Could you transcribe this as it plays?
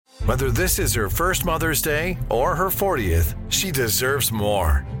Whether this is her first Mother's Day or her 40th, she deserves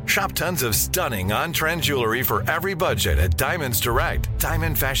more. Shop tons of stunning on-trend jewelry for every budget at Diamonds Direct.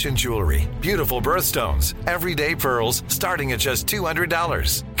 Diamond fashion jewelry, beautiful birthstones, everyday pearls starting at just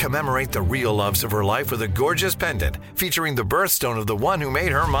 $200. Commemorate the real loves of her life with a gorgeous pendant featuring the birthstone of the one who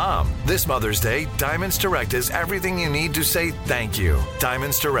made her mom. This Mother's Day, Diamonds Direct is everything you need to say thank you.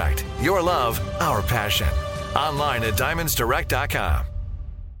 Diamonds Direct, your love, our passion. Online at diamondsdirect.com.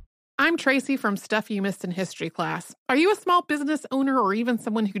 I'm Tracy from Stuff You Missed in History class. Are you a small business owner or even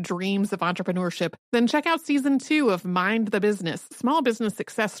someone who dreams of entrepreneurship? Then check out Season 2 of Mind the Business, Small Business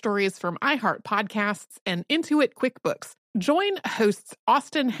Success Stories from iHeart Podcasts and Intuit QuickBooks. Join hosts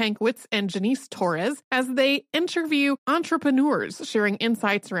Austin Hankwitz and Janice Torres as they interview entrepreneurs sharing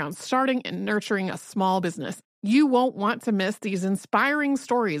insights around starting and nurturing a small business. You won't want to miss these inspiring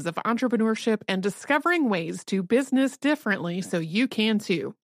stories of entrepreneurship and discovering ways to business differently so you can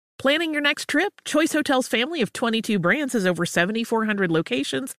too. Planning your next trip? Choice Hotels' family of 22 brands has over 7,400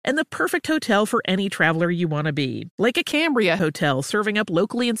 locations and the perfect hotel for any traveler you want to be. Like a Cambria Hotel, serving up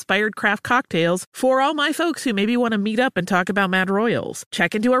locally inspired craft cocktails for all my folks who maybe want to meet up and talk about Mad Royals.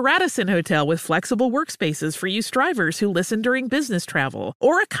 Check into a Radisson Hotel with flexible workspaces for you strivers who listen during business travel.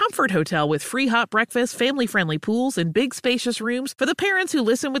 Or a Comfort Hotel with free hot breakfast, family-friendly pools, and big spacious rooms for the parents who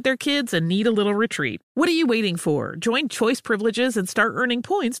listen with their kids and need a little retreat. What are you waiting for? Join Choice Privileges and start earning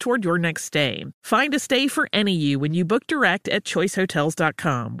points toward your next stay. Find a stay for any you when you book direct at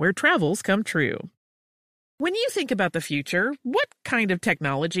choicehotels.com, where travels come true. When you think about the future, what kind of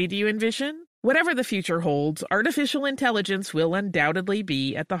technology do you envision? Whatever the future holds, artificial intelligence will undoubtedly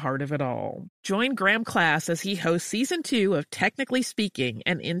be at the heart of it all. Join Graham Class as he hosts Season 2 of Technically Speaking,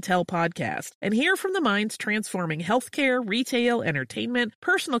 an Intel podcast, and hear from the minds transforming healthcare, retail, entertainment,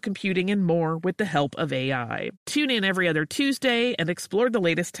 personal computing, and more with the help of AI. Tune in every other Tuesday and explore the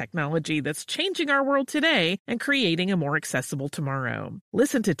latest technology that's changing our world today and creating a more accessible tomorrow.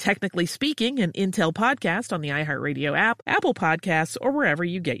 Listen to Technically Speaking, an Intel podcast on the iHeartRadio app, Apple Podcasts, or wherever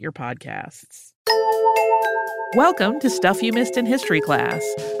you get your podcasts. Welcome to Stuff You Missed in History class,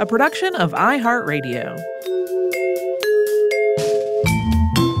 a production of iHeartRadio.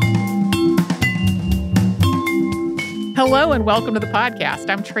 Hello and welcome to the podcast.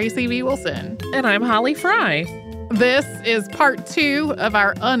 I'm Tracy V. Wilson. And I'm Holly Fry. This is part 2 of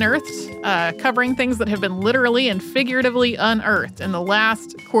our Unearthed, covering things that have been literally and figuratively unearthed in the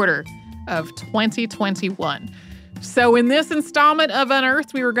last quarter of 2021. So in this installment of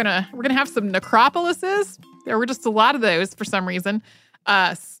Unearthed, we're gonna have some necropolises. There were just a lot of those for some reason.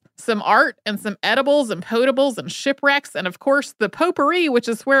 Some art and some edibles and potables and shipwrecks, and of course the potpourri, which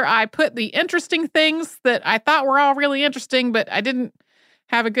is where I put the interesting things that I thought were all really interesting, but I didn't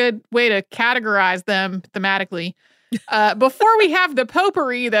have a good way to categorize them thematically. Before we have the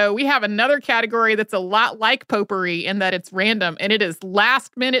potpourri, though, we have another category that's a lot like potpourri in that it's random, and it is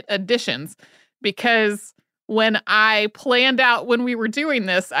last-minute additions, because when I planned out when we were doing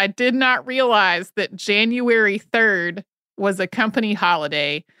this, I did not realize that January 3rd was a company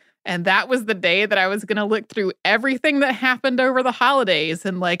holiday. And that was the day that I was going to look through everything that happened over the holidays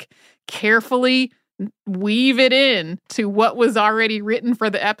and carefully weave it in to what was already written for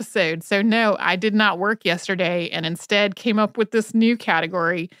the episode. So no, I did not work yesterday and instead came up with this new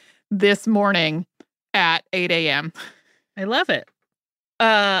category this morning at 8 a.m. I love it.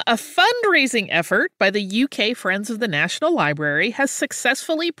 A fundraising effort by the UK Friends of the National Library has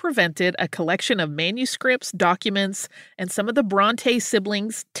successfully prevented a collection of manuscripts, documents, and some of the Bronte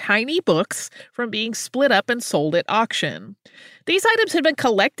siblings' tiny books from being split up and sold at auction. These items had been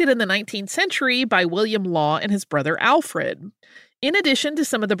collected in the 19th century by William Law and his brother Alfred. In addition to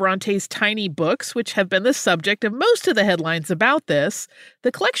some of the Bronte's tiny books, which have been the subject of most of the headlines about this,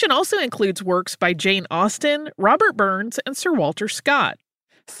 the collection also includes works by Jane Austen, Robert Burns, and Sir Walter Scott.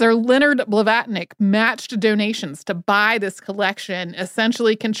 Sir Leonard Blavatnik matched donations to buy this collection,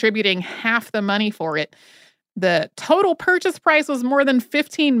 essentially contributing half the money for it. The total purchase price was more than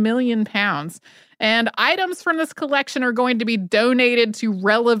 £15 million, and items from this collection are going to be donated to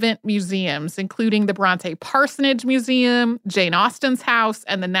relevant museums, including the Bronte Parsonage Museum, Jane Austen's house,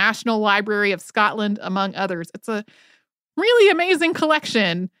 and the National Library of Scotland, among others. It's a really amazing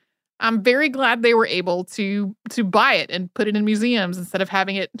collection. I'm very glad they were able to buy it and put it in museums instead of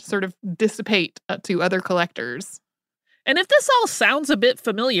having it sort of dissipate to other collectors. And if this all sounds a bit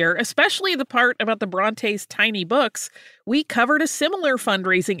familiar, especially the part about the Bronte's tiny books, we covered a similar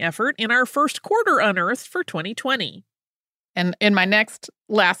fundraising effort in our first quarter Unearthed for 2020. And in my next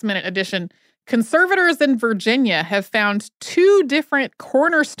last-minute edition, conservators in Virginia have found 2 different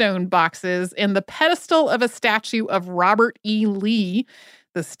cornerstone boxes in the pedestal of a statue of Robert E. Lee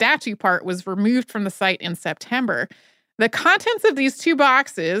The statue part was removed from the site in September. The contents of these 2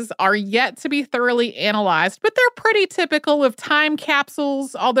 boxes are yet to be thoroughly analyzed, but they're pretty typical of time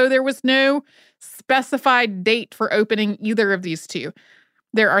capsules, although there was no specified date for opening either of these 2.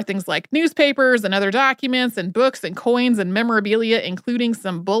 There are things like newspapers and other documents and books and coins and memorabilia, including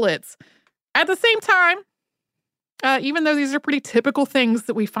some bullets. At the same time, even though these are pretty typical things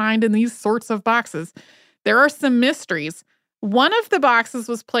that we find in these sorts of boxes, there are some mysteries. One of the boxes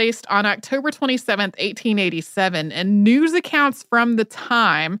was placed on October 27th, 1887, and news accounts from the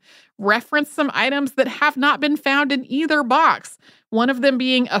time reference some items that have not been found in either box, one of them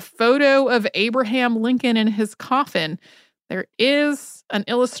being a photo of Abraham Lincoln in his coffin. There is an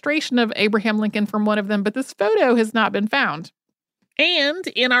illustration of Abraham Lincoln from one of them, but this photo has not been found. And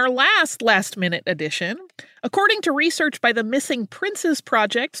in our last-minute edition, according to research by the Missing Princes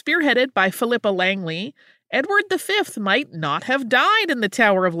Project, spearheaded by Philippa Langley, Edward V might not have died in the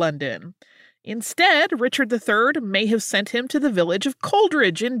Tower of London. Instead, Richard III may have sent him to the village of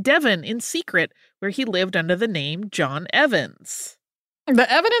Coldridge in Devon in secret, where he lived under the name John Evans. The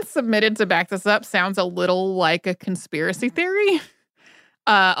evidence submitted to back this up sounds a little like a conspiracy theory.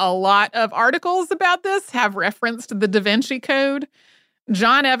 A lot of articles about this have referenced the Da Vinci Code.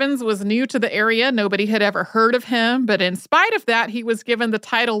 John Evans was new to the area. Nobody had ever heard of him, but in spite of that, he was given the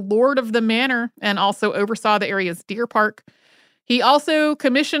title Lord of the Manor and also oversaw the area's deer park. He also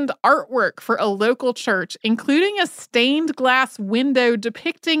commissioned artwork for a local church, including a stained glass window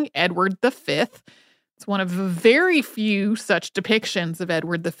depicting Edward V. It's one of the very few such depictions of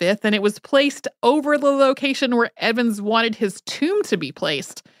Edward V, and it was placed over the location where Evans wanted his tomb to be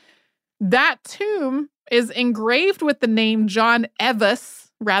placed. That tomb is engraved with the name John Evis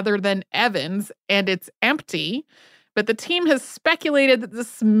rather than Evans, and it's empty. But the team has speculated that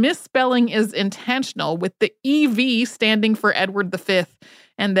this misspelling is intentional, with the EV standing for Edward V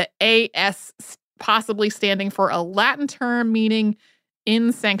and the AS possibly standing for a Latin term meaning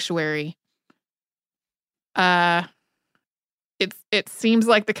in sanctuary. It seems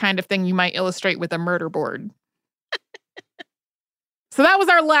like the kind of thing you might illustrate with a murder board. So that was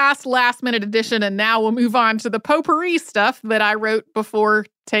our last minute edition, and now we'll move on to the potpourri stuff that I wrote before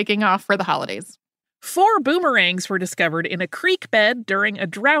taking off for the holidays. 4 boomerangs were discovered in a creek bed during a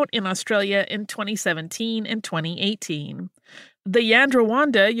drought in Australia in 2017 and 2018. The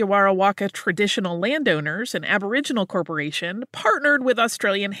Yandrawanda Yawarrawaka Traditional Landowners, an Aboriginal corporation, partnered with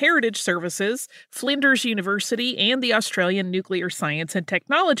Australian Heritage Services, Flinders University, and the Australian Nuclear Science and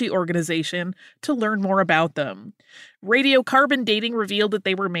Technology Organization to learn more about them. Radiocarbon dating revealed that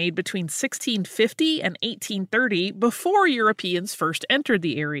they were made between 1650 and 1830, before Europeans first entered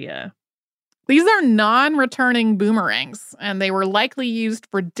the area. These are non-returning boomerangs, and they were likely used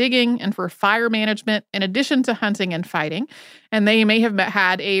for digging and for fire management in addition to hunting and fighting, and they may have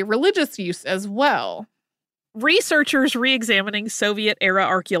had a religious use as well. Researchers re-examining Soviet-era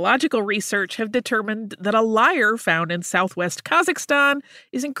archaeological research have determined that a lyre found in southwest Kazakhstan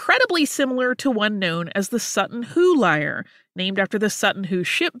is incredibly similar to one known as the Sutton Hoo lyre, named after the Sutton Hoo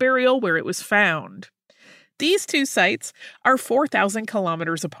ship burial where it was found. These 2 sites are 4,000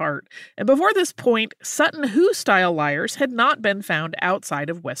 kilometers apart, and before this point, Sutton Hoo-style lyres had not been found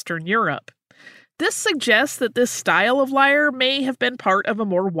outside of Western Europe. This suggests that this style of lyre may have been part of a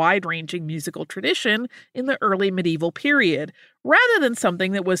more wide-ranging musical tradition in the early medieval period, rather than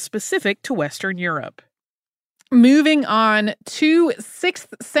something that was specific to Western Europe. Moving on, 2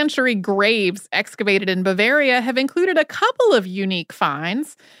 6th century graves excavated in Bavaria have included a couple of unique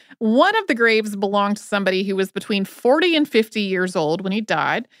finds. One of the graves belonged to somebody who was between 40 and 50 years old when he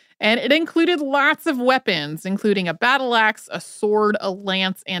died, and it included lots of weapons, including a battle axe, a sword, a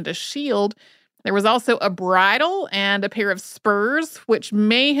lance, and a shield. There was also a bridle and a pair of spurs, which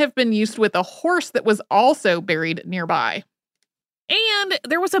may have been used with a horse that was also buried nearby. And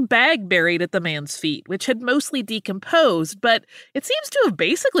there was a bag buried at the man's feet, which had mostly decomposed, but it seems to have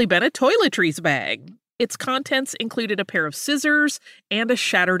basically been a toiletries bag. Its contents included a pair of scissors and a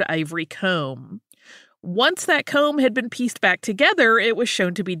shattered ivory comb. Once that comb had been pieced back together, it was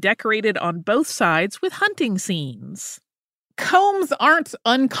shown to be decorated on both sides with hunting scenes. Combs aren't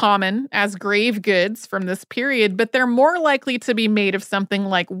uncommon as grave goods from this period, but they're more likely to be made of something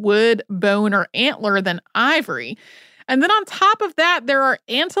like wood, bone, or antler than ivory. And then on top of that, there are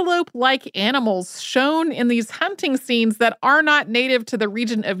antelope-like animals shown in these hunting scenes that are not native to the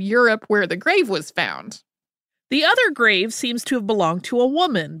region of Europe where the grave was found. The other grave seems to have belonged to a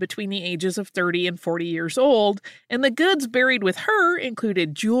woman between the ages of 30 and 40 years old, and the goods buried with her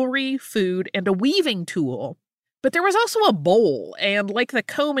included jewelry, food, and a weaving tool. But there was also a bowl, and like the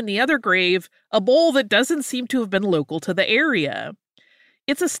comb in the other grave, a bowl that doesn't seem to have been local to the area.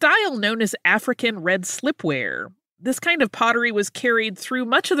 It's a style known as African red slipware. This kind of pottery was carried through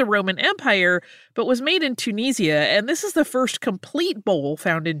much of the Roman Empire, but was made in Tunisia, and this is the first complete bowl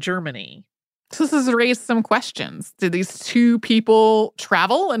found in Germany. So this has raised some questions. Did these two people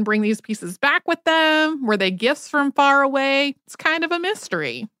travel and bring these pieces back with them? Were they gifts from far away? It's kind of a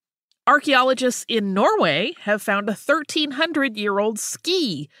mystery. Archaeologists in Norway have found a 1,300-year-old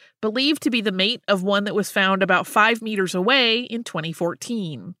ski, believed to be the mate of one that was found about 5 meters away in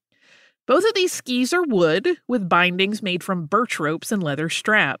 2014. Both of these skis are wood, with bindings made from birch ropes and leather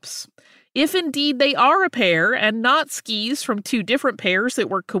straps. If indeed they are a pair and not skis from two different pairs that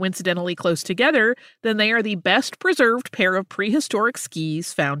were coincidentally close together, then they are the best preserved pair of prehistoric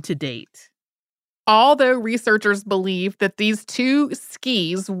skis found to date. Although researchers believe that these two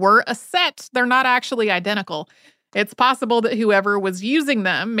skis were a set, they're not actually identical. It's possible that whoever was using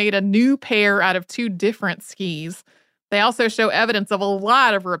them made a new pair out of two different skis. They also show evidence of a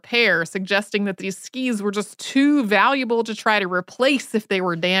lot of repair, suggesting that these skis were just too valuable to try to replace if they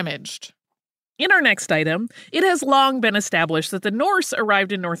were damaged. In our next item, it has long been established that the Norse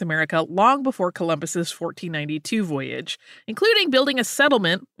arrived in North America long before Columbus's 1492 voyage, including building a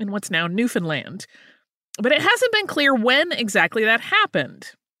settlement in what's now Newfoundland. But it hasn't been clear when exactly that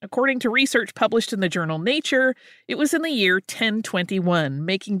happened. According to research published in the journal Nature, it was in the year 1021,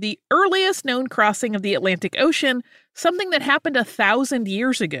 making the earliest known crossing of the Atlantic Ocean something that happened 1,000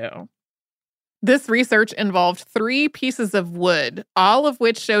 years ago. This research involved 3 pieces of wood, all of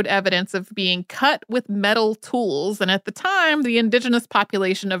which showed evidence of being cut with metal tools. And at the time, the indigenous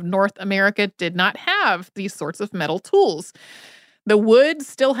population of North America did not have these sorts of metal tools. The wood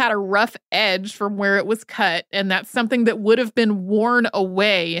still had a rough edge from where it was cut, and that's something that would have been worn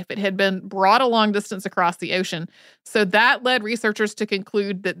away if it had been brought a long distance across the ocean. So that led researchers to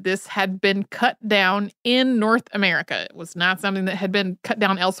conclude that this had been cut down in North America. It was not something that had been cut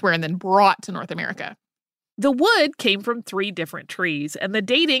down elsewhere and then brought to North America. The wood came from 3 different trees, and the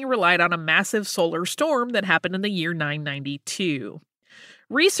dating relied on a massive solar storm that happened in the year 992.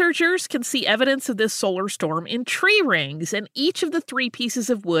 Researchers can see evidence of this solar storm in tree rings, and each of the 3 pieces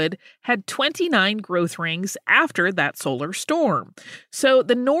of wood had 29 growth rings after that solar storm. So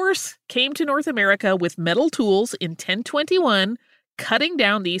the Norse came to North America with metal tools in 1021, cutting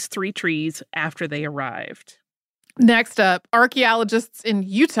down these 3 trees after they arrived. Next up, archaeologists in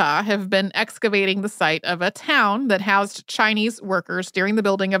Utah have been excavating the site of a town that housed Chinese workers during the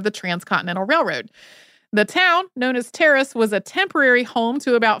building of the Transcontinental Railroad. The town, known as Terrace, was a temporary home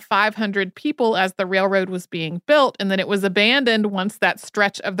to about 500 people as the railroad was being built, and then it was abandoned once that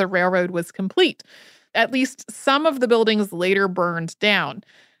stretch of the railroad was complete. At least some of the buildings later burned down.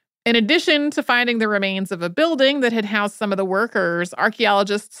 In addition to finding the remains of a building that had housed some of the workers,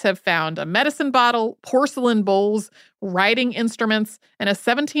 archaeologists have found a medicine bottle, porcelain bowls, writing instruments, and a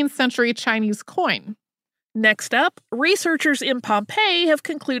 17th century Chinese coin. Next up, researchers in Pompeii have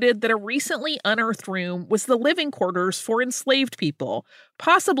concluded that a recently unearthed room was the living quarters for enslaved people,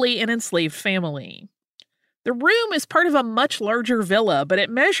 possibly an enslaved family. The room is part of a much larger villa, but it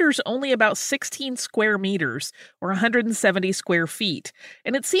measures only about 16 square meters, or 170 square feet,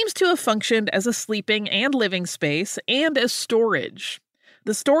 and it seems to have functioned as a sleeping and living space and as storage.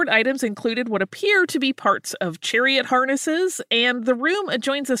 The stored items included what appear to be parts of chariot harnesses, and the room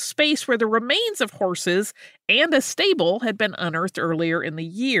adjoins a space where the remains of horses and a stable had been unearthed earlier in the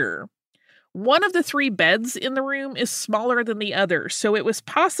year. One of the 3 beds in the room is smaller than the other, so it was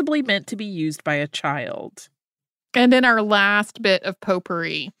possibly meant to be used by a child. And in our last bit of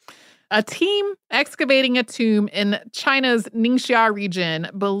potpourri, a team excavating a tomb in China's Ningxia region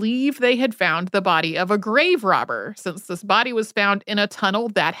believe they had found the body of a grave robber, since this body was found in a tunnel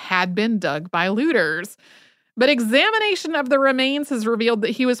that had been dug by looters. But examination of the remains has revealed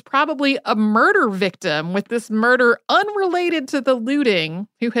that he was probably a murder victim, with this murder unrelated to the looting,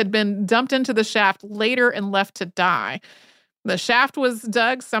 who had been dumped into the shaft later and left to die. The shaft was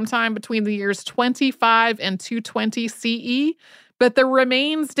dug sometime between the years 25 and 220 CE, but the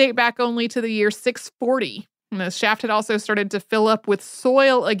remains date back only to the year 640. And the shaft had also started to fill up with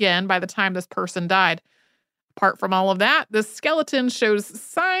soil again by the time this person died. Apart from all of that, the skeleton shows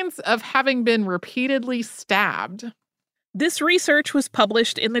signs of having been repeatedly stabbed. This research was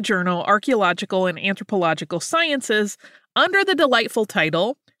published in the journal Archaeological and Anthropological Sciences under the delightful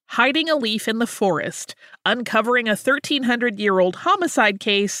title, Hiding a Leaf in the Forest, Uncovering a 1,300-year-old homicide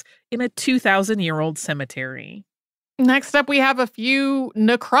case in a 2,000-year-old cemetery. Next up, we have a few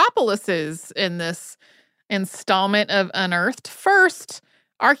necropolises in this installment of Unearthed. First,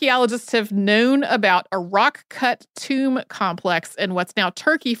 Archaeologists have known about a rock-cut tomb complex in what's now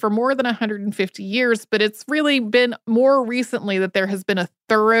Turkey for more than 150 years, but it's really been more recently that there has been a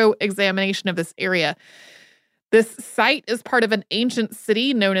thorough examination of this area. This site is part of an ancient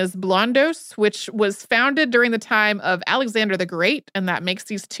city known as Blondos, which was founded during the time of Alexander the Great, and that makes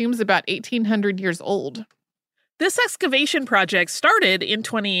these tombs about 1,800 years old. This excavation project started in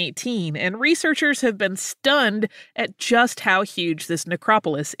 2018, and researchers have been stunned at just how huge this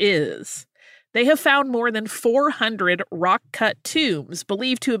necropolis is. They have found more than 400 rock-cut tombs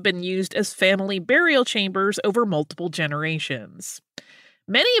believed to have been used as family burial chambers over multiple generations.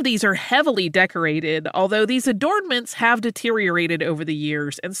 Many of these are heavily decorated, although these adornments have deteriorated over the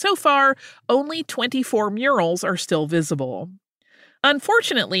years, and so far, only 24 murals are still visible.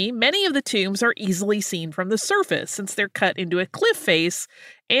 Unfortunately, many of the tombs are easily seen from the surface since they're cut into a cliff face,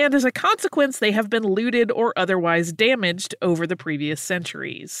 and as a consequence, they have been looted or otherwise damaged over the previous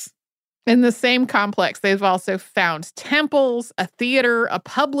centuries. In the same complex, they've also found temples, a theater, a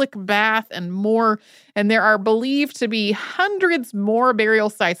public bath, and more. And there are believed to be hundreds more burial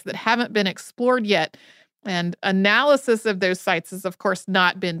sites that haven't been explored yet. And analysis of those sites has, of course,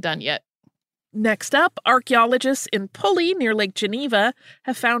 not been done yet. Next up, archaeologists in Pully near Lake Geneva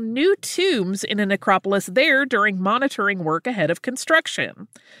have found new tombs in a necropolis there during monitoring work ahead of construction.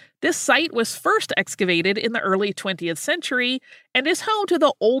 This site was first excavated in the early 20th century and is home to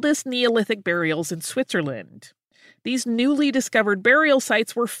the oldest Neolithic burials in Switzerland. These newly discovered burial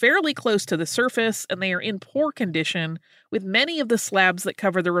sites were fairly close to the surface, and they are in poor condition, with many of the slabs that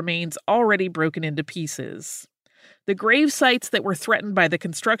cover the remains already broken into pieces. The grave sites that were threatened by the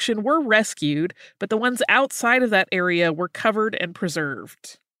construction were rescued, but the ones outside of that area were covered and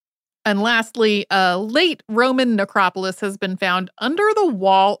preserved. And lastly, a late Roman necropolis has been found under the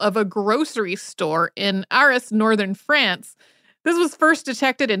wall of a grocery store in Arras, northern France. This was first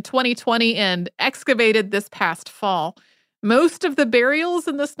detected in 2020 and excavated this past fall. Most of the burials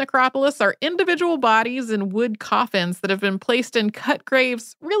in this necropolis are individual bodies in wood coffins that have been placed in cut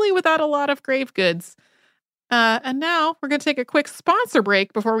graves, really without a lot of grave goods. And now we're going to take a quick sponsor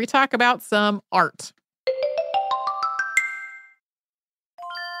break before we talk about some art.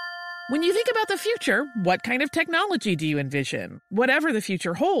 When you think about the future, what kind of technology do you envision? Whatever the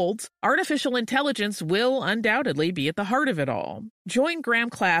future holds, artificial intelligence will undoubtedly be at the heart of it all. Join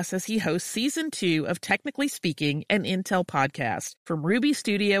Graham Class as he hosts Season 2 of Technically Speaking, an Intel podcast from Ruby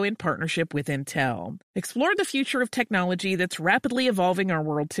Studio in partnership with Intel. Explore the future of technology that's rapidly evolving our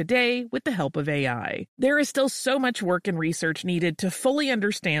world today with the help of AI. There is still so much work and research needed to fully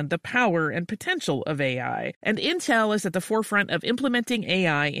understand the power and potential of AI, and Intel is at the forefront of implementing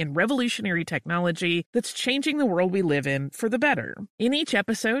AI in revolutionary technology that's changing the world we live in for the better. In each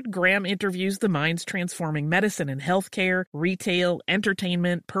episode, Graham interviews the minds transforming medicine and healthcare, retail,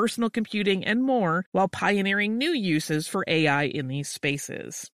 entertainment, personal computing, and more, while pioneering new uses for AI in these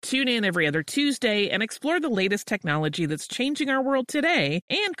spaces. Tune in every other Tuesday and explore the latest technology that's changing our world today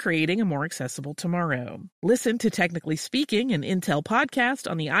and creating a more accessible tomorrow. Listen to Technically Speaking, an Intel podcast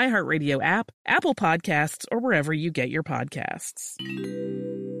on the iHeartRadio app, Apple Podcasts, or wherever you get your podcasts.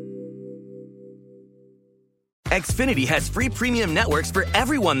 Xfinity has free premium networks for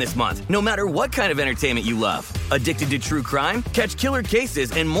everyone this month, no matter what kind of entertainment you love. Addicted to true crime? Catch killer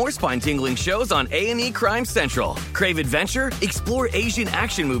cases and more spine-tingling shows on A&E Crime Central. Crave adventure? Explore Asian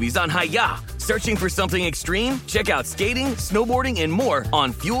action movies on Hi-YAH. Searching for something extreme? Check out skating, snowboarding, and more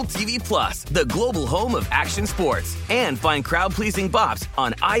on Fuel TV Plus, the global home of action sports. And find crowd-pleasing bops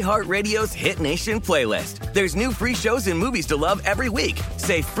on iHeartRadio's Hit Nation playlist. There's new free shows and movies to love every week.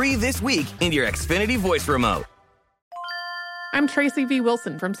 Say free this week in your Xfinity voice remote. I'm Tracy V.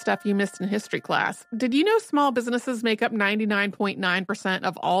 Wilson from Stuff You Missed in History class. Did you know small businesses make up 99.9%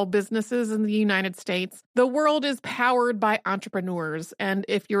 of all businesses in the United States? The world is powered by entrepreneurs, and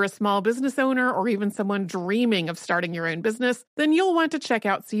if you're a small business owner or even someone dreaming of starting your own business, then you'll want to check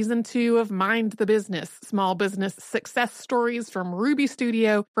out Season 2 of Mind the Business, small business success stories from Ruby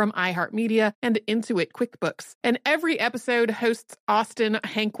Studio, from iHeartMedia, and Intuit QuickBooks. And every episode, hosts Austin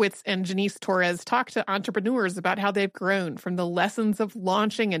Hankwitz and Janice Torres talk to entrepreneurs about how they've grown from the lessons of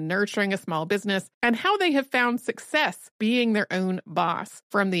launching and nurturing a small business and how they have found success being their own boss.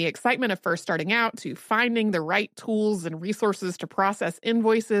 From the excitement of first starting out to finding the right tools and resources to process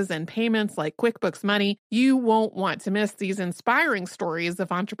invoices and payments like QuickBooks Money, you won't want to miss these inspiring stories of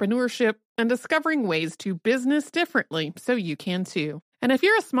entrepreneurship and discovering ways to business differently so you can too. And if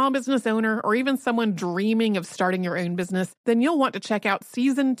you're a small business owner or even someone dreaming of starting your own business, then you'll want to check out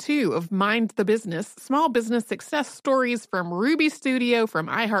Season 2 of Mind the Business, small business success stories from Ruby Studio, from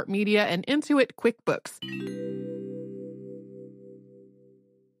iHeartMedia, and Intuit QuickBooks.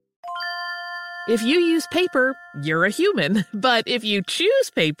 If you use paper, you're a human. But if you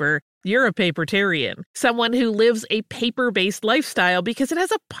choose paper, you're a papertarian, someone who lives a paper-based lifestyle because it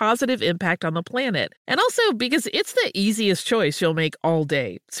has a positive impact on the planet. And also because it's the easiest choice you'll make all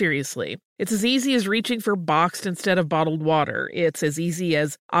day. Seriously. It's as easy as reaching for boxed instead of bottled water. It's as easy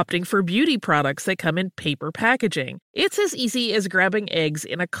as opting for beauty products that come in paper packaging. It's as easy as grabbing eggs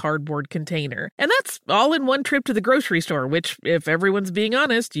in a cardboard container. And that's all in one trip to the grocery store, which, if everyone's being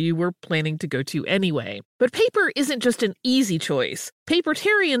honest, you were planning to go to anyway. But paper isn't just an easy choice.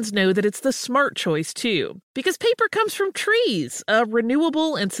 Papertarians know that it's the smart choice, too. Because paper comes from trees, a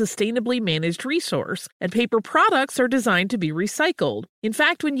renewable and sustainably managed resource. And paper products are designed to be recycled. In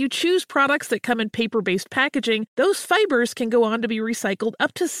fact, when you choose products that come in paper-based packaging, those fibers can go on to be recycled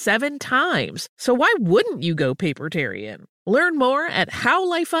up to 7 times. So why wouldn't you go papertarian? Learn more at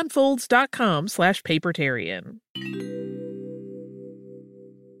howlifeunfolds.com/papertarian.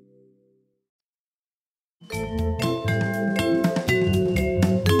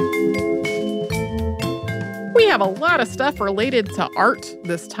 We have a lot of stuff related to art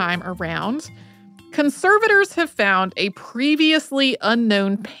this time around. Conservators have found a previously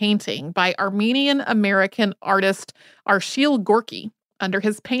unknown painting by Armenian-American artist Arshile Gorky under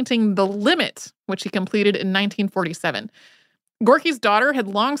his painting The Limit, which he completed in 1947. Gorky's daughter had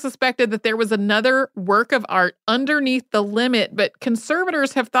long suspected that there was another work of art underneath The Limit, but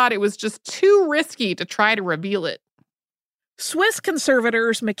conservators have thought it was just too risky to try to reveal it. Swiss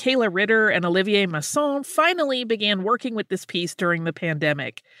conservators Michaela Ritter and Olivier Masson finally began working with this piece during the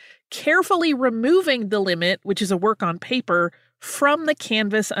pandemic, carefully removing The Limit, which is a work on paper, from the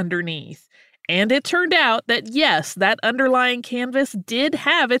canvas underneath. And it turned out that, yes, that underlying canvas did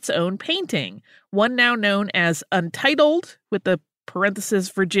have its own painting, one now known as Untitled, with the parenthesis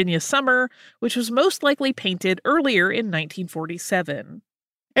Virginia Summer, which was most likely painted earlier in 1947.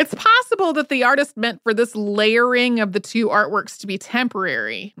 It's possible that the artist meant for this layering of the two artworks to be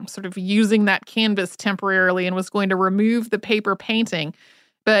temporary, sort of using that canvas temporarily, and was going to remove the paper painting.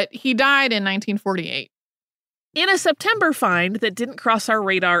 But he died in 1948. In a September find that didn't cross our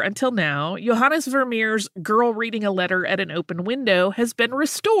radar until now, Johannes Vermeer's Girl Reading a Letter at an Open Window has been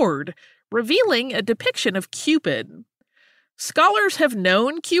restored, revealing a depiction of Cupid. Scholars have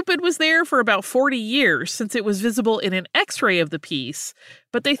known Cupid was there for about 40 years since it was visible in an X-ray of the piece,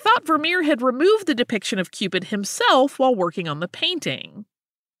 but they thought Vermeer had removed the depiction of Cupid himself while working on the painting.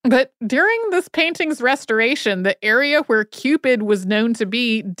 But during this painting's restoration, the area where Cupid was known to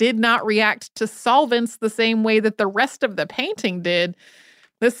be did not react to solvents the same way that the rest of the painting did.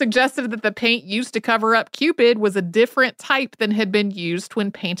 This suggested that the paint used to cover up Cupid was a different type than had been used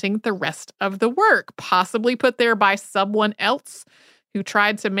when painting the rest of the work, possibly put there by someone else who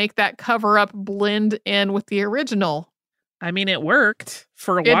tried to make that cover-up blend in with the original. I mean, it worked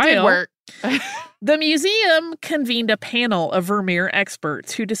for a while. It did work. The museum convened a panel of Vermeer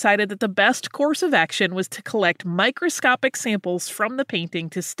experts who decided that the best course of action was to collect microscopic samples from the painting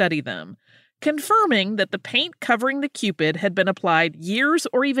to study them, confirming that the paint covering the Cupid had been applied years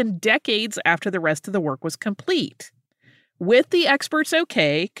or even decades after the rest of the work was complete. With the experts'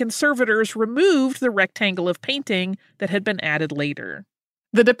 okay, conservators removed the rectangle of painting that had been added later.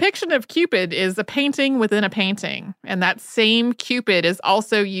 The depiction of Cupid is a painting within a painting, and that same Cupid is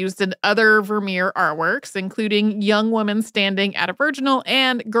also used in other Vermeer artworks, including Young Woman Standing at a Virginal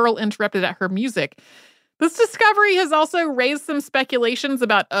and Girl Interrupted at Her Music. This discovery has also raised some speculations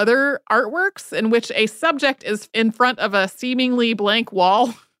about other artworks in which a subject is in front of a seemingly blank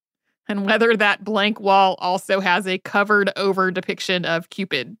wall, and whether that blank wall also has a covered-over depiction of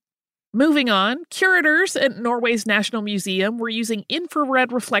Cupid. Moving on, curators at Norway's National Museum were using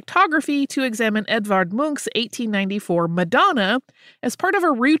infrared reflectography to examine Edvard Munch's 1894 Madonna as part of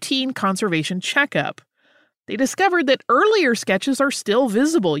a routine conservation checkup. They discovered that earlier sketches are still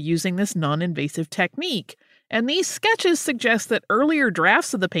visible using this non-invasive technique, and these sketches suggest that earlier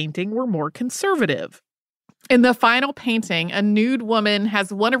drafts of the painting were more conservative. In the final painting, a nude woman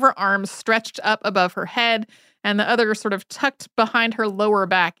has one of her arms stretched up above her head and the other sort of tucked behind her lower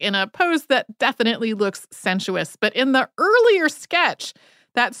back in a pose that definitely looks sensuous. But in the earlier sketch,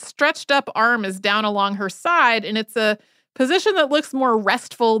 that stretched up arm is down along her side, and it's a position that looks more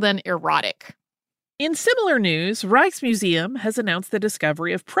restful than erotic. In similar news, Rijksmuseum has announced the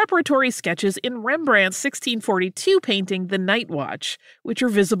discovery of preparatory sketches in Rembrandt's 1642 painting The Night Watch, which are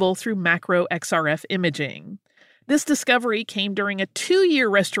visible through macro XRF imaging. This discovery came during a 2-year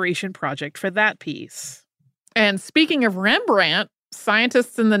restoration project for that piece. And speaking of Rembrandt,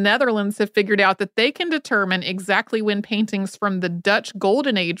 scientists in the Netherlands have figured out that they can determine exactly when paintings from the Dutch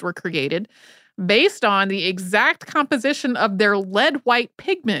Golden Age were created based on the exact composition of their lead white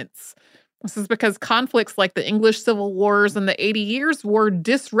pigments. This is because conflicts like the English Civil Wars and the 80 Years' War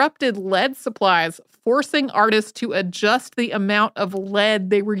disrupted lead supplies, forcing artists to adjust the amount of lead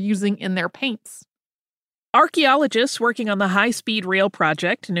they were using in their paints. Archaeologists working on the high-speed rail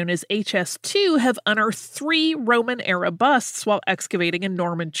project known as HS2 have unearthed 3 Roman-era busts while excavating a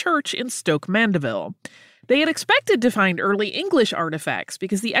Norman church in Stoke Mandeville. They had expected to find early English artifacts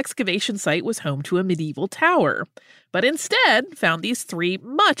because the excavation site was home to a medieval tower, but instead found these 3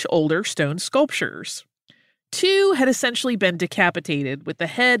 much older stone sculptures. 2 had essentially been decapitated, with the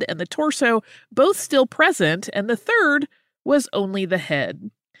head and the torso both still present, and the third was only the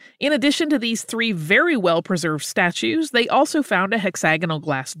head. In addition to these 3 very well-preserved statues, they also found a hexagonal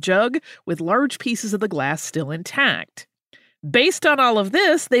glass jug with large pieces of the glass still intact. Based on all of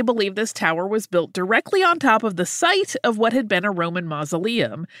this, they believe this tower was built directly on top of the site of what had been a Roman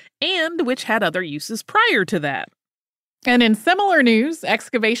mausoleum, and which had other uses prior to that. And in similar news,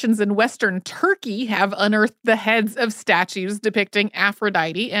 excavations in western Turkey have unearthed the heads of statues depicting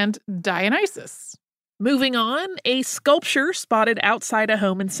Aphrodite and Dionysus. Moving on, a sculpture spotted outside a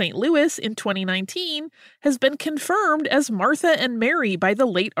home in St. Louis in 2019 has been confirmed as Martha and Mary by the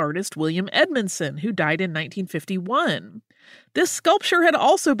late artist William Edmondson, who died in 1951. This sculpture had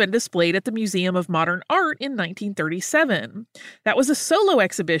also been displayed at the Museum of Modern Art in 1937. That was a solo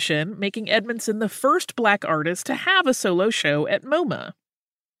exhibition, making Edmondson the first Black artist to have a solo show at MoMA.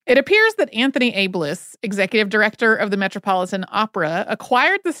 It appears that Anthony A. Bliss, executive director of the Metropolitan Opera,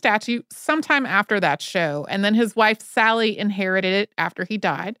 acquired the statue sometime after that show, and then his wife Sally inherited it after he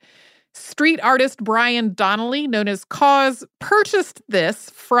died. Street artist Brian Donnelly, known as Cause, purchased this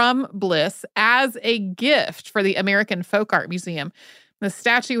from Bliss as a gift for the American Folk Art Museum. The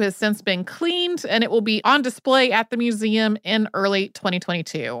statue has since been cleaned, and it will be on display at the museum in early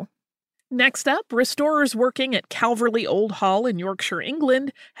 2022. Next up, restorers working at Calverley Old Hall in Yorkshire,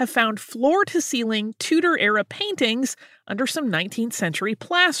 England, have found floor-to-ceiling Tudor-era paintings under some 19th century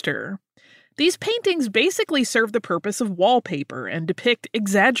plaster. These paintings basically serve the purpose of wallpaper and depict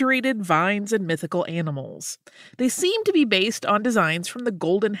exaggerated vines and mythical animals. They seem to be based on designs from the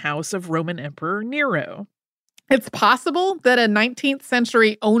Golden House of Roman Emperor Nero. It's possible that a 19th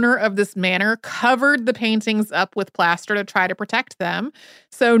century owner of this manor covered the paintings up with plaster to try to protect them.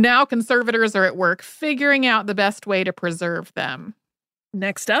 So now conservators are at work figuring out the best way to preserve them.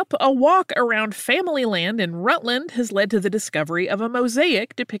 Next up, a walk around family land in Rutland has led to the discovery of a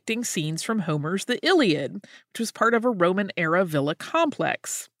mosaic depicting scenes from Homer's The Iliad, which was part of a Roman-era villa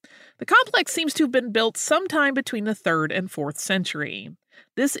complex. The complex seems to have been built sometime between the 3rd and 4th century.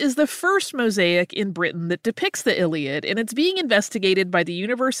 This is the first mosaic in Britain that depicts the Iliad, and it's being investigated by the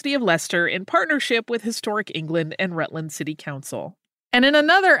University of Leicester in partnership with Historic England and Rutland City Council. And in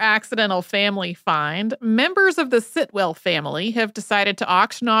another accidental family find, members of the Sitwell family have decided to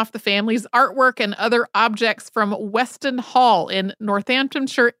auction off the family's artwork and other objects from Weston Hall in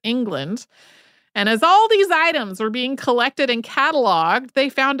Northamptonshire, England. And as all these items were being collected and cataloged, they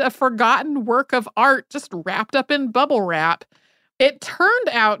found a forgotten work of art just wrapped up in bubble wrap. It turned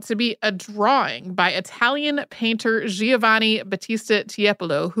out to be a drawing by Italian painter Giovanni Battista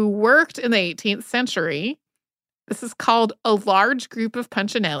Tiepolo, who worked in the 18th century. This is called A Large Group of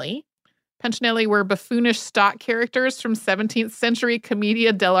Punchinelli. Punchinelli were buffoonish stock characters from 17th century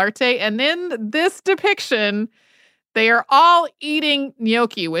Commedia dell'arte, and in this depiction, they are all eating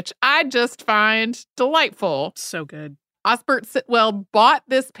gnocchi, which I just find delightful. So good. Osbert Sitwell bought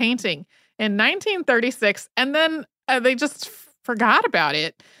this painting in 1936, and then they just forgot about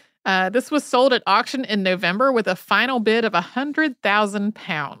it. This was sold at auction in November with a final bid of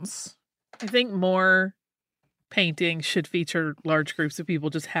 £100,000. I think more paintings should feature large groups of people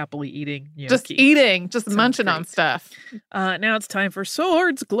just happily eating gnocchi. Just eating, just Sounds munching great. on stuff. Now it's time for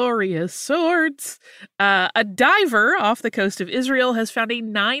swords, glorious swords. A diver off the coast of Israel has found a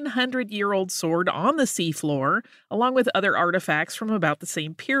 900-year-old sword on the seafloor, along with other artifacts from about the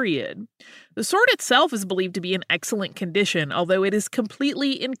same period. The sword itself is believed to be in excellent condition, although it is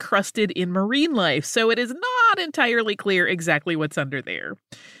completely encrusted in marine life, so it is not entirely clear exactly what's under there.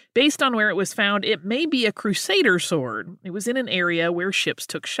 Based on where it was found, it may be a crusader sword. It was in an area where ships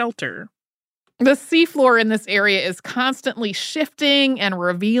took shelter. The seafloor in this area is constantly shifting and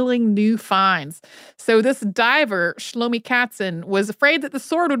revealing new finds. So this diver, Shlomi Katzen, was afraid that the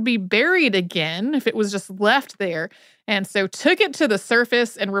sword would be buried again if it was just left there, and so took it to the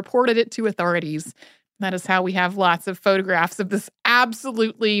surface and reported it to authorities. That is how we have lots of photographs of this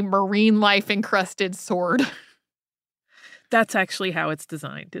absolutely marine life encrusted sword. That's actually how it's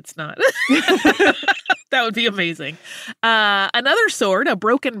designed. It's not. That would be amazing. Another sword, a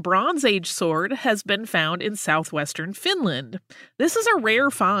broken Bronze Age sword, has been found in southwestern Finland. This is a rare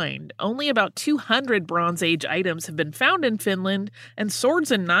find. Only about 200 Bronze Age items have been found in Finland, and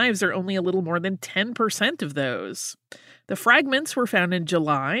swords and knives are only a little more than 10% of those. The fragments were found in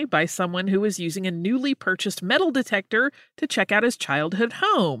July by someone who was using a newly purchased metal detector to check out his childhood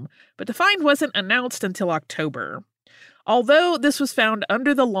home, but the find wasn't announced until October. Although this was found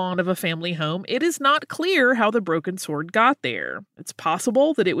under the lawn of a family home, it is not clear how the broken sword got there. It's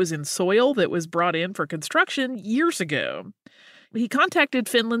possible that it was in soil that was brought in for construction years ago. He contacted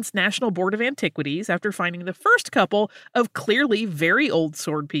Finland's National Board of Antiquities after finding the first couple of clearly very old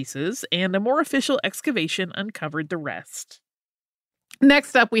sword pieces, and a more official excavation uncovered the rest.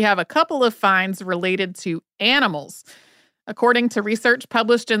 Next up, we have a couple of finds related to animals. According to research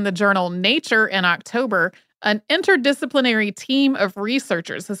published in the journal Nature in October, an interdisciplinary team of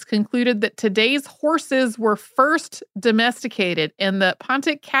researchers has concluded that today's horses were first domesticated in the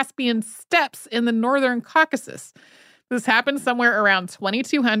Pontic-Caspian steppes in the northern Caucasus. This happened somewhere around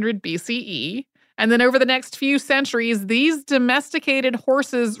 2200 BCE. And then over the next few centuries, these domesticated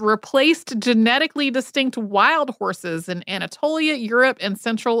horses replaced genetically distinct wild horses in Anatolia, Europe, and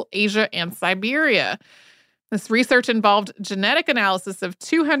Central Asia and Siberia. This research involved genetic analysis of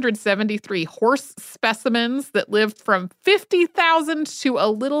 273 horse specimens that lived from 50,000 to a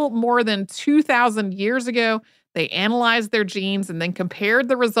little more than 2,000 years ago. They analyzed their genes and then compared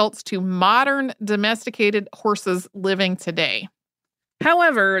the results to modern domesticated horses living today.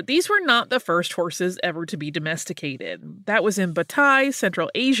 However, these were not the first horses ever to be domesticated. That was in Batai,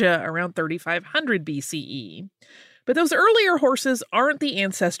 Central Asia, around 3500 BCE. But those earlier horses aren't the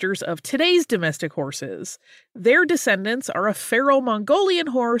ancestors of today's domestic horses. Their descendants are a feral Mongolian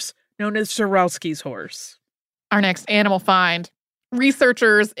horse known as Zuralski's horse. Our next animal find.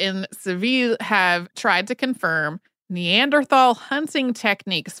 Researchers in Seville have tried to confirm Neanderthal hunting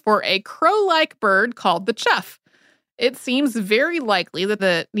techniques for a crow-like bird called the chough. It seems very likely that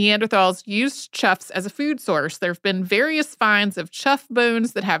the Neanderthals used choughs as a food source. There have been various finds of chough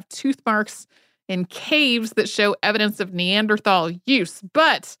bones that have tooth marks in caves that show evidence of Neanderthal use.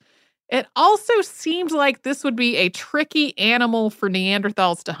 But it also seems like this would be a tricky animal for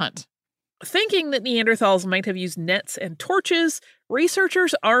Neanderthals to hunt. Thinking that Neanderthals might have used nets and torches,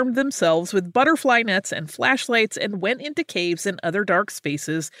 researchers armed themselves with butterfly nets and flashlights and went into caves and other dark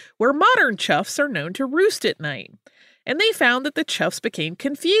spaces where modern choughs are known to roost at night. And they found that the choughs became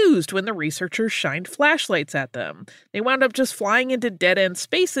confused when the researchers shined flashlights at them. They wound up just flying into dead-end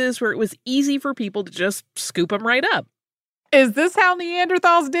spaces where it was easy for people to just scoop them right up. Is this how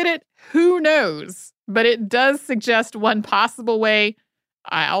Neanderthals did it? Who knows? But it does suggest one possible way.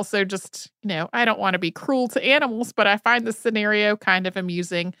 I also just, I don't want to be cruel to animals, but I find this scenario kind of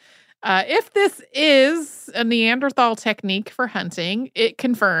amusing. If this is a Neanderthal technique for hunting, it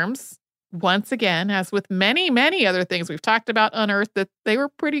confirms, once again, as with many, many other things we've talked about on Earth, that they were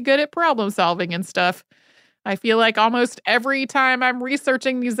pretty good at problem solving and stuff. I feel like almost every time I'm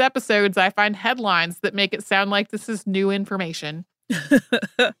researching these episodes, I find headlines that make it sound like this is new information.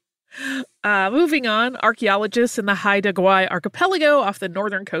 Moving on, archaeologists in the Haida Gwaii archipelago off the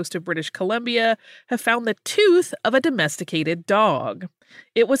northern coast of British Columbia have found the tooth of a domesticated dog.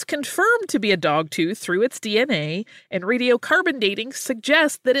 It was confirmed to be a dog tooth through its DNA, and radiocarbon dating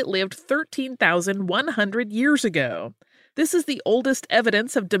suggests that it lived 13,100 years ago. This is the oldest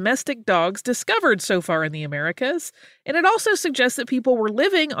evidence of domestic dogs discovered so far in the Americas, and it also suggests that people were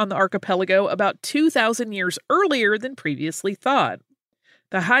living on the archipelago about 2,000 years earlier than previously thought.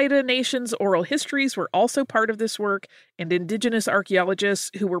 The Haida Nation's oral histories were also part of this work, and indigenous archaeologists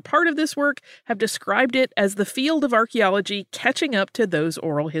who were part of this work have described it as the field of archaeology catching up to those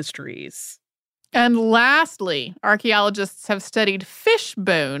oral histories. And lastly, archaeologists have studied fish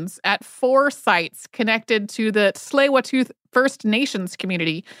bones at 4 sites connected to the Tsleil-Waututh First Nations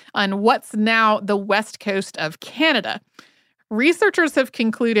community on what's now the west coast of Canada. Researchers have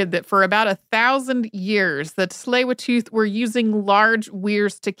concluded that for about 1,000 years, the Tsleil-Waututh were using large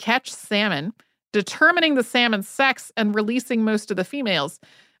weirs to catch salmon, determining the salmon's sex and releasing most of the females.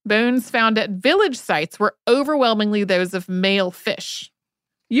 Bones found at village sites were overwhelmingly those of male fish.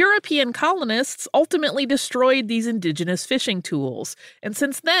 European colonists ultimately destroyed these indigenous fishing tools, and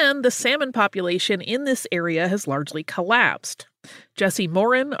since then, the salmon population in this area has largely collapsed. Jesse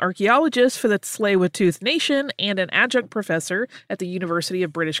Morin, archaeologist for the Tsleil-Waututh Nation and an adjunct professor at the University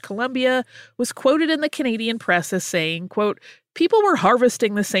of British Columbia, was quoted in the Canadian press as saying, quote, "People were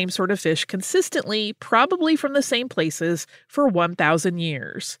harvesting the same sort of fish consistently, probably from the same places, for 1,000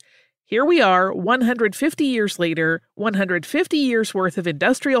 years. Here we are, 150 years later, 150 years worth of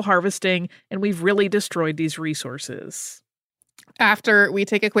industrial harvesting, and we've really destroyed these resources. After we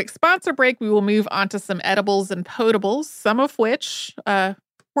take a quick sponsor break, we will move on to some edibles and potables, some of which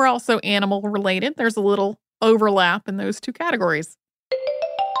were also animal related. There's a little overlap in those two categories.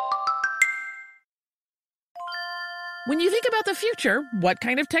 When you think about the future, what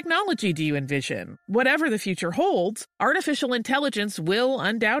kind of technology do you envision? Whatever the future holds, artificial intelligence will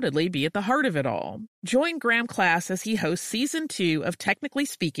undoubtedly be at the heart of it all. Join Graham Class as he hosts Season 2 of Technically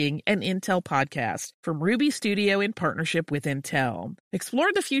Speaking, an Intel podcast from Ruby Studio in partnership with Intel.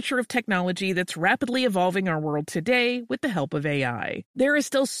 Explore the future of technology that's rapidly evolving our world today with the help of AI. There is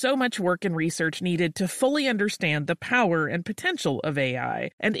still so much work and research needed to fully understand the power and potential of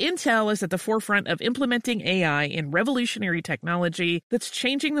AI, and Intel is at the forefront of implementing AI in revolutionary technology that's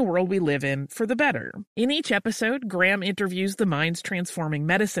changing the world we live in for the better. In each episode, Graham interviews the minds transforming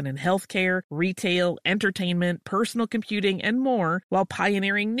medicine and healthcare, retail, entertainment, personal computing, and more, while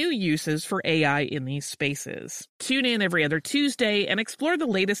pioneering new uses for AI in these spaces. Tune in every other Tuesday and explore the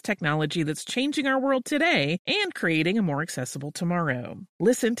latest technology that's changing our world today and creating a more accessible tomorrow.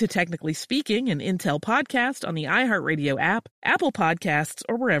 Listen to Technically Speaking, an Intel podcast on the iHeartRadio app, Apple Podcasts,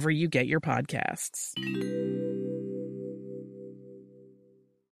 or wherever you get your podcasts.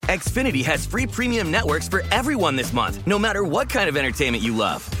 Xfinity has free premium networks for everyone this month, no matter what kind of entertainment you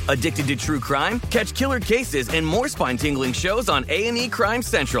love. Addicted to true crime? Catch killer cases and more spine-tingling shows on A&E Crime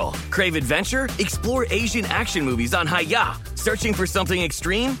Central. Crave adventure? Explore Asian action movies on Hi-YAH. Searching for something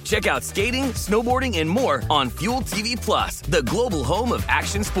extreme? Check out skating, snowboarding, and more on Fuel TV Plus, the global home of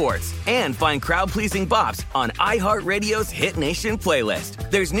action sports. And find crowd-pleasing bops on iHeartRadio's Hit Nation playlist.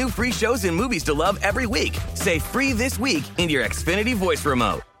 There's new free shows and movies to love every week. Say free this week in your Xfinity voice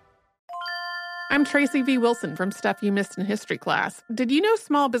remote. I'm Tracy V. Wilson from Stuff You Missed in History class. Did you know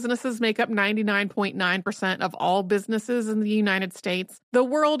small businesses make up 99.9% of all businesses in the United States? The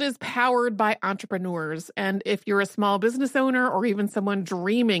world is powered by entrepreneurs, and if you're a small business owner or even someone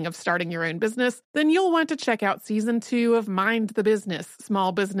dreaming of starting your own business, then you'll want to check out Season 2 of Mind the Business,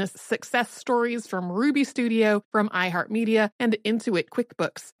 Small Business Success Stories from Ruby Studio, from iHeartMedia, and Intuit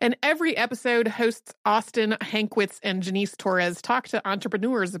QuickBooks. And every episode, hosts Austin Hankwitz and Janice Torres talk to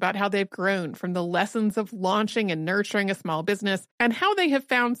entrepreneurs about how they've grown from the lessons of launching and nurturing a small business and how they have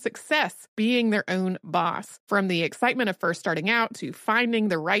found success being their own boss. From the excitement of first starting out to finding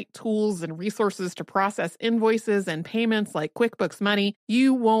the right tools and resources to process invoices and payments like QuickBooks Money,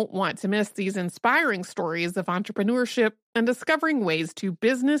 you won't want to miss these inspiring stories of entrepreneurship and discovering ways to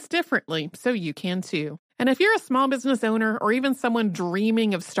business differently so you can too. And if you're a small business owner or even someone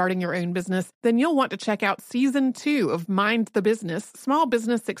dreaming of starting your own business, then you'll want to check out Season 2 of Mind the Business, Small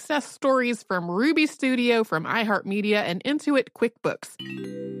Business Success Stories from Ruby Studio, from iHeartMedia, and Intuit QuickBooks.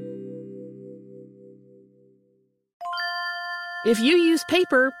 If you use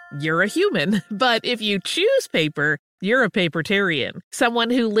paper, you're a human. But if you choose paper, you're a papertarian, someone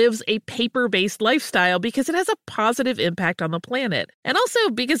who lives a paper-based lifestyle because it has a positive impact on the planet. And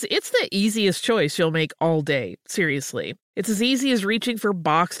also because it's the easiest choice you'll make all day, seriously. It's as easy as reaching for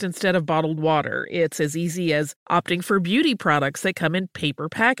boxed instead of bottled water. It's as easy as opting for beauty products that come in paper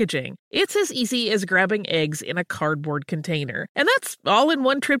packaging. It's as easy as grabbing eggs in a cardboard container. And that's all in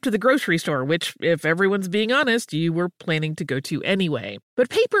one trip to the grocery store, which, if everyone's being honest, you were planning to go to anyway. But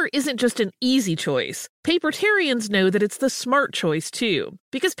paper isn't just an easy choice. Papertarians know that it's the smart choice, too.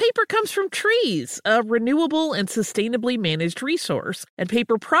 Because paper comes from trees, a renewable and sustainably managed resource. And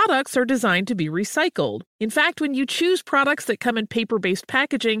paper products are designed to be recycled. In fact, when you choose products that come in paper-based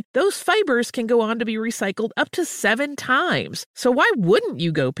packaging, those fibers can go on to be recycled up to 7 times. So why wouldn't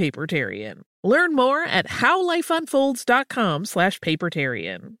you go papertarian? Learn more at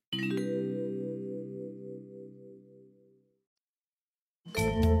howlifeunfolds.com/papertarian.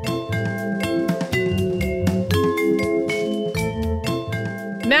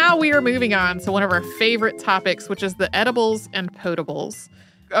 Now we are moving on to one of our favorite topics, which is the edibles and potables.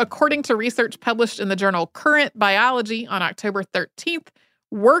 According to research published in the journal Current Biology on October 13th,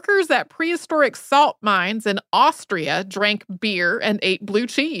 workers at prehistoric salt mines in Austria drank beer and ate blue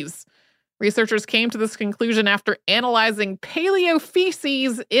cheese. Researchers came to this conclusion after analyzing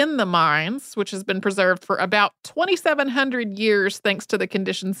paleofeces in the mines, which has been preserved for about 2,700 years thanks to the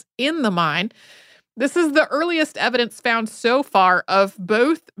conditions in the mine. This is the earliest evidence found so far of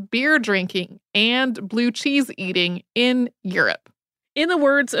both beer drinking and blue cheese eating in Europe. In the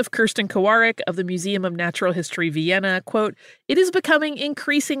words of Kirsten Kowarek of the Museum of Natural History, Vienna, quote, "It is becoming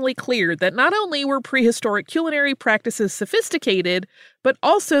increasingly clear that not only were prehistoric culinary practices sophisticated, but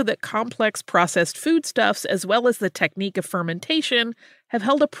also that complex processed foodstuffs, as well as the technique of fermentation, have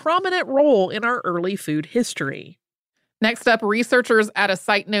held a prominent role in our early food history. Next up, researchers at a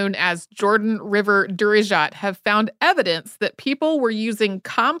site known as Jordan River Durijat have found evidence that people were using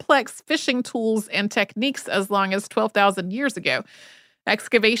complex fishing tools and techniques as long as 12,000 years ago.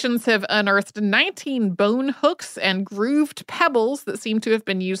 Excavations have unearthed 19 bone hooks and grooved pebbles that seem to have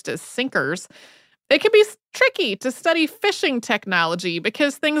been used as sinkers. It can be tricky to study fishing technology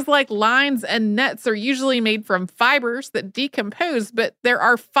because things like lines and nets are usually made from fibers that decompose, but there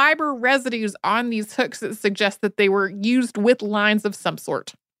are fiber residues on these hooks that suggest that they were used with lines of some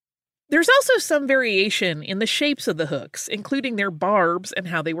sort. There's also some variation in the shapes of the hooks, including their barbs and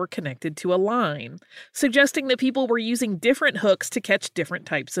how they were connected to a line, suggesting that people were using different hooks to catch different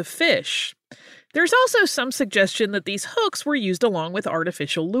types of fish. There's also some suggestion that these hooks were used along with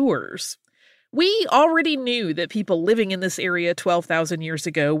artificial lures. We already knew that people living in this area 12,000 years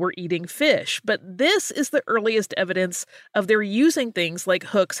ago were eating fish, but this is the earliest evidence of their using things like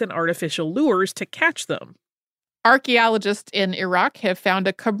hooks and artificial lures to catch them. Archaeologists in Iraq have found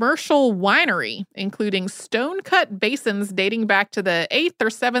a commercial winery, including stone-cut basins dating back to the 8th or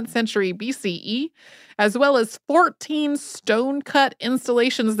 7th century BCE, as well as 14 stone-cut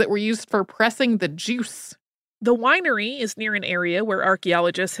installations that were used for pressing the juice. The winery is near an area where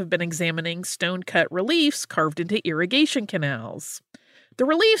archaeologists have been examining stone-cut reliefs carved into irrigation canals. The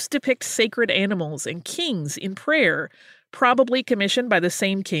reliefs depict sacred animals and kings in prayer, probably commissioned by the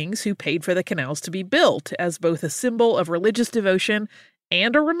same kings who paid for the canals to be built, as both a symbol of religious devotion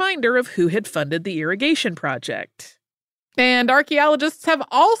and a reminder of who had funded the irrigation project. And archaeologists have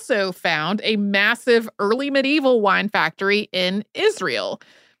also found a massive early medieval wine factory in Israel.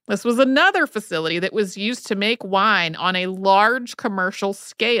 This was another facility that was used to make wine on a large commercial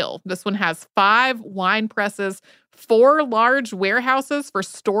scale. This one has 5 wine presses, 4 large warehouses for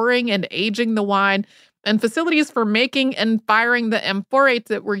storing and aging the wine, and facilities for making and firing the amphorates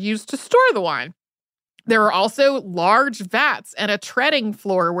that were used to store the wine. There are also large vats and a treading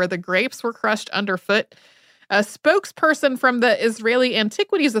floor where the grapes were crushed underfoot. A spokesperson from the Israeli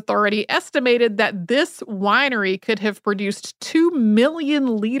Antiquities Authority estimated that this winery could have produced 2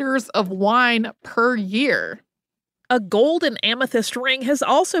 million liters of wine per year. A gold and amethyst ring has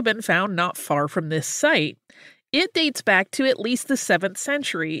also been found not far from this site. It dates back to at least the 7th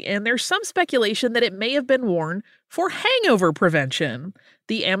century, and there's some speculation that it may have been worn for hangover prevention.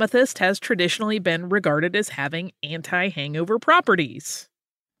 The amethyst has traditionally been regarded as having anti-hangover properties.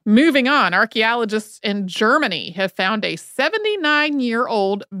 Moving on, archaeologists in Germany have found a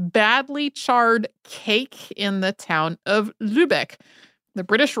 79-year-old badly charred cake in the town of Lübeck. The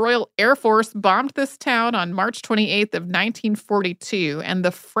British Royal Air Force bombed this town on March 28th of 1942, and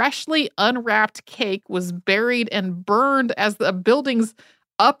the freshly unwrapped cake was buried and burned as the building's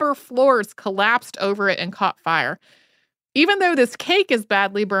upper floors collapsed over it and caught fire. Even though this cake is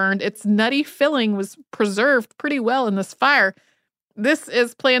badly burned, its nutty filling was preserved pretty well in this fire. This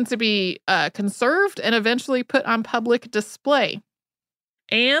is planned to be conserved and eventually put on public display.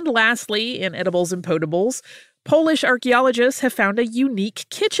 And lastly, in edibles and potables, Polish archaeologists have found a unique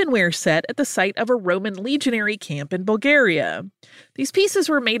kitchenware set at the site of a Roman legionary camp in Bulgaria. These pieces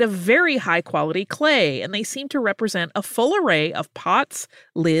were made of very high-quality clay, and they seem to represent a full array of pots,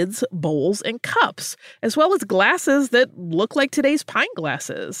 lids, bowls, and cups, as well as glasses that look like today's pint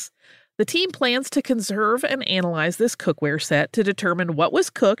glasses. The team plans to conserve and analyze this cookware set to determine what was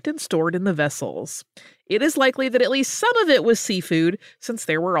cooked and stored in the vessels. It is likely that at least some of it was seafood, since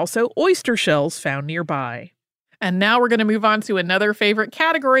there were also oyster shells found nearby. And now we're going to move on to another favorite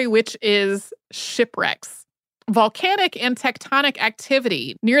category, which is shipwrecks. Volcanic and tectonic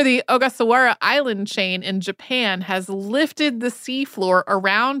activity near the Ogasawara island chain in Japan has lifted the seafloor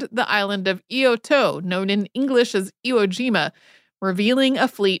around the island of Ioto, known in English as Iwo Jima, revealing a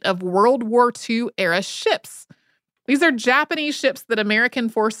fleet of World War II-era ships. These are Japanese ships that American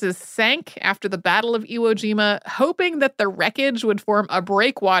forces sank after the Battle of Iwo Jima, hoping that the wreckage would form a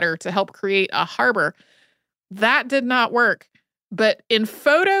breakwater to help create a harbor. That did not work. But in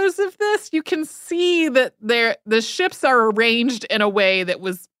photos of this, you can see that the ships are arranged in a way that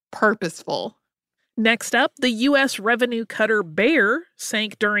was purposeful. Next up, the U.S. revenue cutter Bear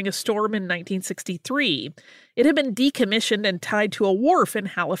sank during a storm in 1963. It had been decommissioned and tied to a wharf in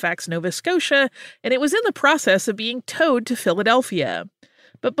Halifax, Nova Scotia, and it was in the process of being towed to Philadelphia.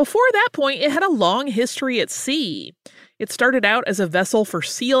 But before that point, it had a long history at sea. It started out as a vessel for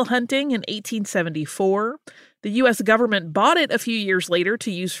seal hunting in 1874. The U.S. government bought it a few years later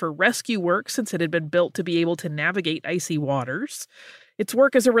to use for rescue work since it had been built to be able to navigate icy waters. Its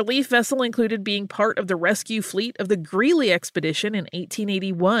work as a relief vessel included being part of the rescue fleet of the Greely expedition in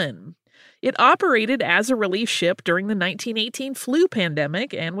 1881. It operated as a relief ship during the 1918 flu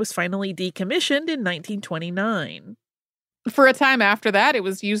pandemic and was finally decommissioned in 1929. For a time after that, it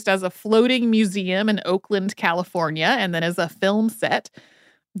was used as a floating museum in Oakland, California, and then as a film set.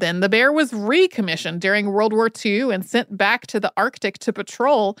 Then the Bear was recommissioned during World War II and sent back to the Arctic to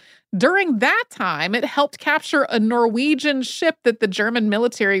patrol. During that time, it helped capture a Norwegian ship that the German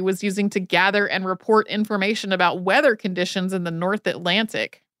military was using to gather and report information about weather conditions in the North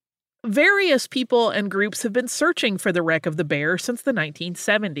Atlantic. Various people and groups have been searching for the wreck of the Bear since the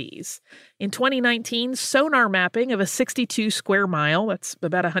 1970s. In 2019, sonar mapping of a 62 square mile, that's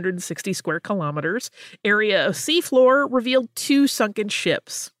about 160 square kilometers, area of seafloor revealed 2 sunken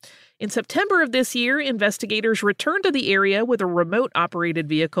ships. In September of this year, investigators returned to the area with a remote-operated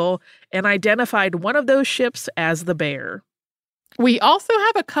vehicle and identified one of those ships as the Bear. We also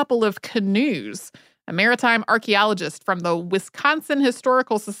have a couple of canoes. A maritime archaeologist from the Wisconsin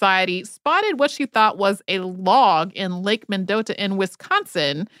Historical Society spotted what she thought was a log in Lake Mendota in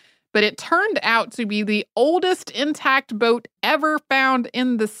Wisconsin, but it turned out to be the oldest intact boat ever found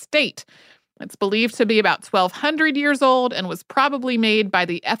in the state. It's believed to be about 1,200 years old and was probably made by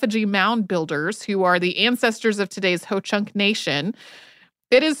the effigy mound builders, who are the ancestors of today's Ho-Chunk Nation.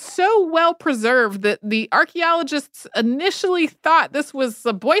 It is so well preserved that the archaeologists initially thought this was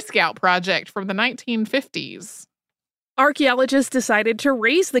a Boy Scout project from the 1950s. Archaeologists decided to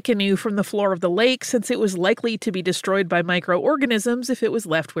raise the canoe from the floor of the lake since it was likely to be destroyed by microorganisms if it was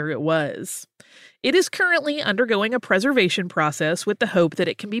left where it was. It is currently undergoing a preservation process with the hope that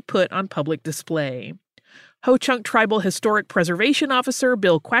it can be put on public display. Ho-Chunk Tribal Historic Preservation Officer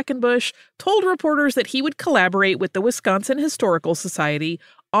Bill Quackenbush told reporters that he would collaborate with the Wisconsin Historical Society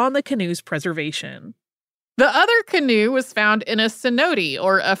on the canoe's preservation. The other canoe was found in a cenote,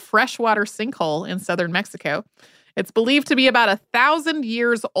 or a freshwater sinkhole in southern Mexico. It's believed to be about 1,000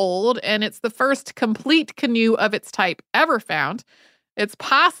 years old, and it's the first complete canoe of its type ever found. It's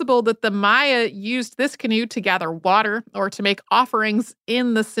possible that the Maya used this canoe to gather water or to make offerings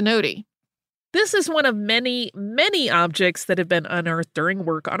in the cenote. This is one of many, many objects that have been unearthed during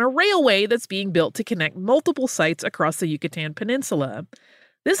work on a railway that's being built to connect multiple sites across the Yucatan Peninsula.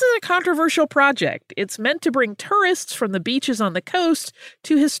 This is a controversial project. It's meant to bring tourists from the beaches on the coast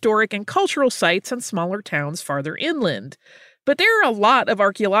to historic and cultural sites and smaller towns farther inland. But there are a lot of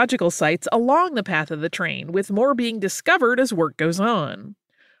archaeological sites along the path of the train, with more being discovered as work goes on.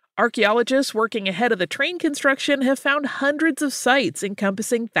 Archaeologists working ahead of the train construction have found hundreds of sites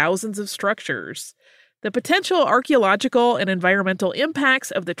encompassing thousands of structures. The potential archaeological and environmental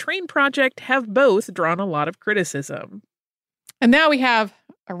impacts of the train project have both drawn a lot of criticism. And now we have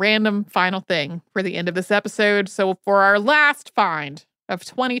a random final thing for the end of this episode. So for our last find of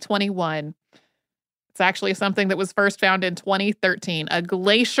 2021, it's actually something that was first found in 2013. A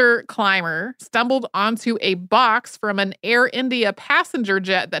glacier climber stumbled onto a box from an Air India passenger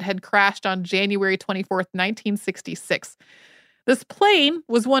jet that had crashed on January 24th, 1966. This plane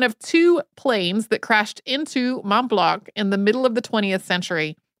was one of 2 planes that crashed into Mont Blanc in the middle of the 20th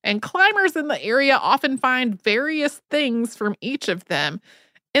century. And climbers in the area often find various things from each of them.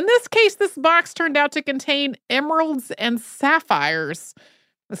 In this case, this box turned out to contain emeralds and sapphires.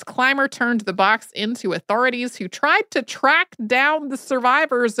 This climber turned the box in to authorities, who tried to track down the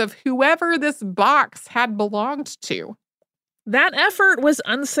survivors of whoever this box had belonged to. That effort was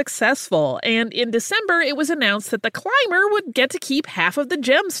unsuccessful, and in December it was announced that the climber would get to keep half of the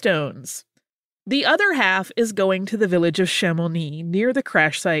gemstones. The other half is going to the village of Chamonix, near the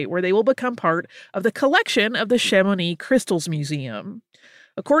crash site, where they will become part of the collection of the Chamonix Crystals Museum.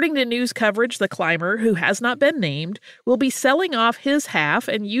 According to news coverage, the climber, who has not been named, will be selling off his half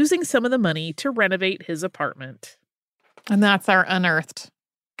and using some of the money to renovate his apartment. And that's our Unearthed,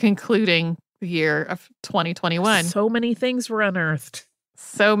 concluding the year of 2021. So many things were unearthed.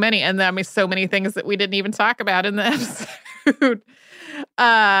 So many. And I mean, so many things that we didn't even talk about in the episode.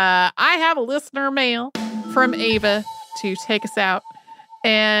 I have a listener mail from Ava to take us out.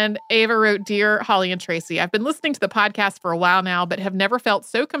 And Ava wrote, "Dear Holly and Tracy, I've been listening to the podcast for a while now, but have never felt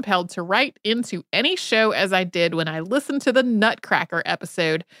so compelled to write into any show as I did when I listened to the Nutcracker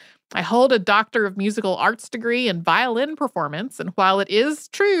episode. I hold a Doctor of Musical Arts degree in violin performance, and while it is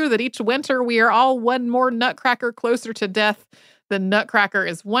true that each winter we are all one more Nutcracker closer to death, the Nutcracker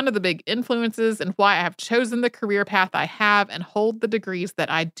is one of the big influences and why I have chosen the career path I have and hold the degrees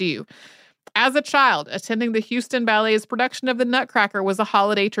that I do. As a child, attending the Houston Ballet's production of the Nutcracker was a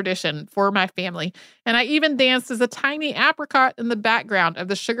holiday tradition for my family, and I even danced as a tiny apricot in the background of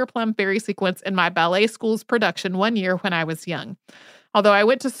the Sugar Plum Fairy sequence in my ballet school's production one year when I was young. Although I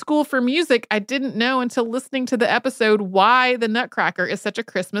went to school for music, I didn't know until listening to the episode why the Nutcracker is such a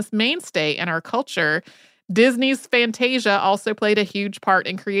Christmas mainstay in our culture. Disney's Fantasia also played a huge part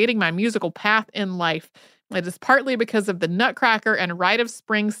in creating my musical path in life. It is partly because of the Nutcracker and Rite of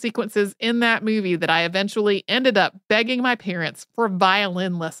Spring sequences in that movie that I eventually ended up begging my parents for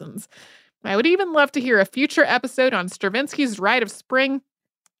violin lessons. I would even love to hear a future episode on Stravinsky's Rite of Spring,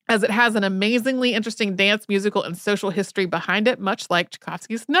 as it has an amazingly interesting dance, musical, and social history behind it, much like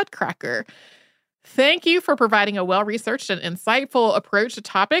Tchaikovsky's Nutcracker. Thank you for providing a well-researched and insightful approach to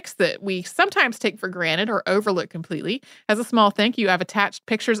topics that we sometimes take for granted or overlook completely. As a small thank you, I've attached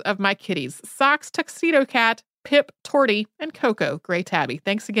pictures of my kitties, Socks, Tuxedo Cat, Pip, Torty, and Coco, Gray Tabby.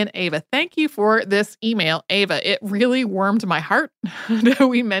 Thanks again, Ava. Thank you for this email, Ava. It really warmed my heart.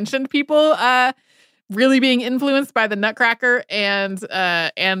 We mentioned people really being influenced by the Nutcracker and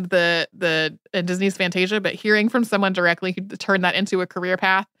Disney's Fantasia, but hearing from someone directly who turned that into a career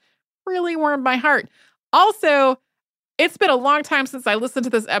path really warmed my heart. Also, it's been a long time since I listened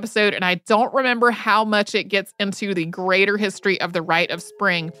to this episode, and I don't remember how much it gets into the greater history of the Rite of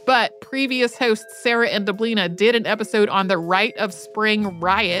Spring, but previous hosts Sarah and Deblina did an episode on the Rite of Spring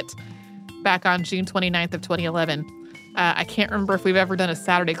riot back on June 29th of 2011. I can't remember if we've ever done a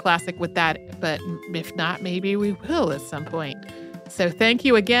Saturday Classic with that, but if not, maybe we will at some point. So thank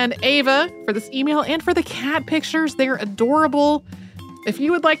you again, Ava, for this email and for the cat pictures. They're adorable. If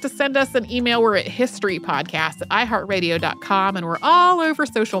you would like to send us an email, we're at historypodcast@iheartradio.com, and we're all over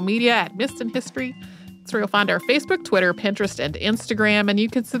social media at Missed in History. That's where you'll find our Facebook, Twitter, Pinterest, and Instagram, and you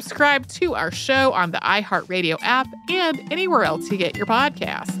can subscribe to our show on the iHeartRadio app and anywhere else you get your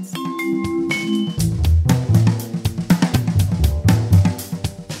podcasts.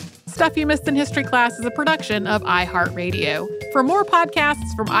 Stuff You Missed in History Class is a production of iHeartRadio. For more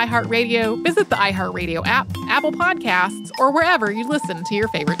podcasts from iHeartRadio, visit the iHeartRadio app, Apple Podcasts, or wherever you listen to your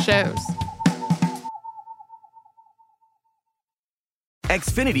favorite shows.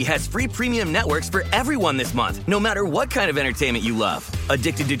 Xfinity has free premium networks for everyone this month, no matter what kind of entertainment you love.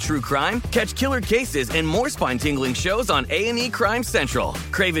 Addicted to true crime? Catch killer cases and more spine-tingling shows on A&E Crime Central.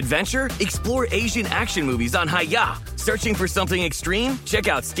 Crave adventure? Explore Asian action movies on Hi-Ya. Searching for something extreme? Check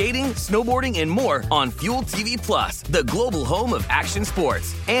out skating, snowboarding, and more on Fuel TV Plus, the global home of action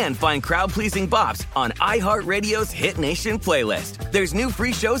sports. And find crowd-pleasing bops on iHeartRadio's Hit Nation playlist. There's new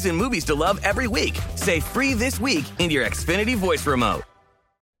free shows and movies to love every week. Say free this week in your Xfinity voice remote.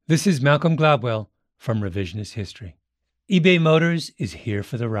 This is Malcolm Gladwell from Revisionist History. eBay Motors is here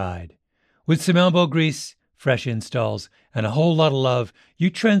for the ride. With some elbow grease, fresh installs, and a whole lot of love, you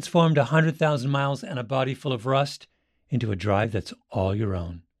transformed 100,000 miles and a body full of rust into a drive that's all your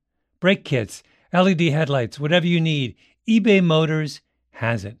own. Brake kits, LED headlights, whatever you need, eBay Motors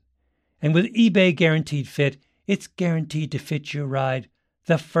has it. And with eBay Guaranteed Fit, it's guaranteed to fit your ride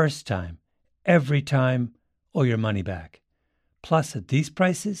the first time, every time, or your money back. Plus, at these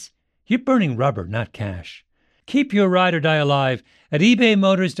prices, you're burning rubber, not cash. Keep your ride or die alive at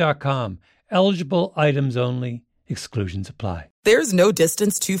ebaymotors.com. Eligible items only. Exclusions apply. There's no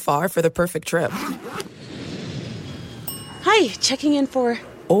distance too far for the perfect trip. Hi, checking in for...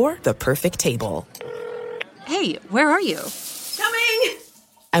 Or the perfect table. Hey, where are you? Coming!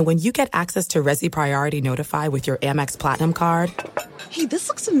 And when you get access to Resi Priority Notify with your Amex Platinum card... Hey, this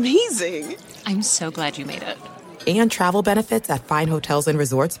looks amazing. I'm so glad you made it. And travel benefits at fine hotels and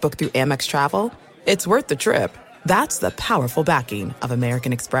resorts booked through Amex Travel, it's worth the trip. That's the powerful backing of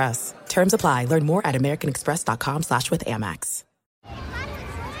American Express. Terms apply. Learn more at americanexpress.com/withAmex.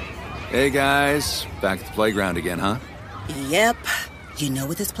 Hey, guys. Back at the playground again, huh? Yep. You know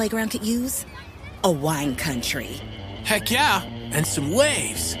what this playground could use? A wine country. Heck yeah. And some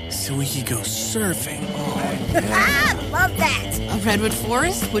waves so we could go surfing. Oh, yeah. Love that. A redwood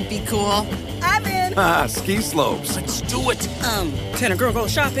forest would be cool. I'm in. Ski slopes. Let's do it. Can a girl go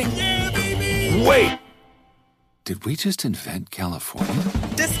shopping? Yeah, baby. Wait. Did we just invent California?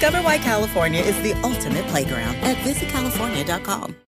 Discover why California is the ultimate playground at visitcalifornia.com.